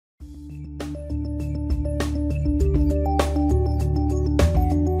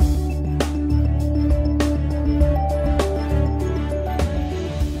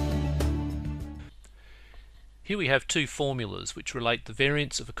have two formulas which relate the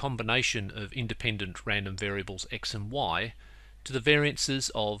variance of a combination of independent random variables x and y to the variances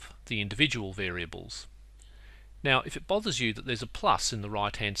of the individual variables. Now, if it bothers you that there's a plus in the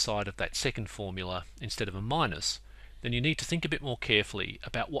right hand side of that second formula instead of a minus, then you need to think a bit more carefully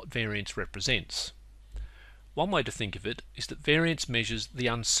about what variance represents. One way to think of it is that variance measures the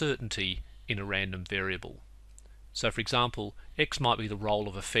uncertainty in a random variable. So for example, x might be the roll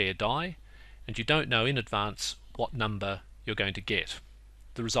of a fair die, and you don't know in advance what number you're going to get.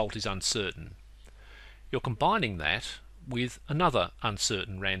 The result is uncertain. You're combining that with another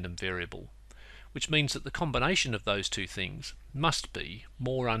uncertain random variable, which means that the combination of those two things must be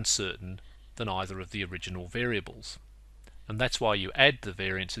more uncertain than either of the original variables. And that's why you add the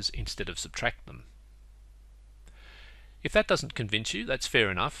variances instead of subtract them. If that doesn't convince you, that's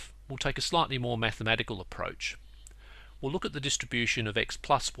fair enough. We'll take a slightly more mathematical approach. We'll look at the distribution of x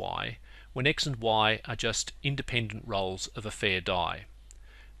plus y when x and y are just independent rolls of a fair die.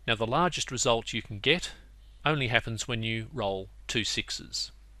 Now the largest result you can get only happens when you roll two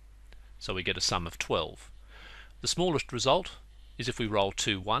sixes. So we get a sum of 12. The smallest result is if we roll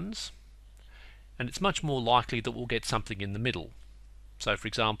two ones, and it's much more likely that we'll get something in the middle. So for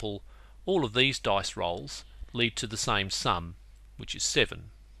example, all of these dice rolls lead to the same sum, which is 7,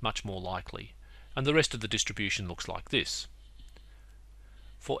 much more likely, and the rest of the distribution looks like this.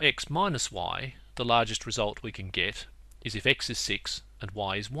 For x minus y, the largest result we can get is if x is 6 and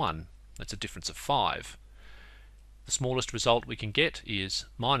y is 1. That's a difference of 5. The smallest result we can get is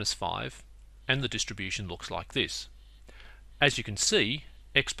minus 5, and the distribution looks like this. As you can see,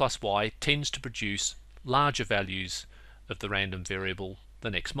 x plus y tends to produce larger values of the random variable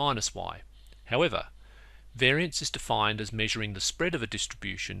than x minus y. However, variance is defined as measuring the spread of a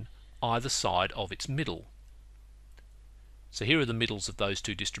distribution either side of its middle. So here are the middles of those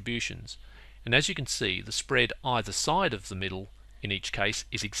two distributions, and as you can see, the spread either side of the middle in each case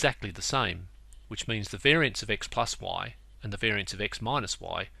is exactly the same, which means the variance of x plus y and the variance of x minus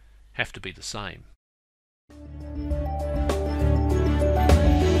y have to be the same.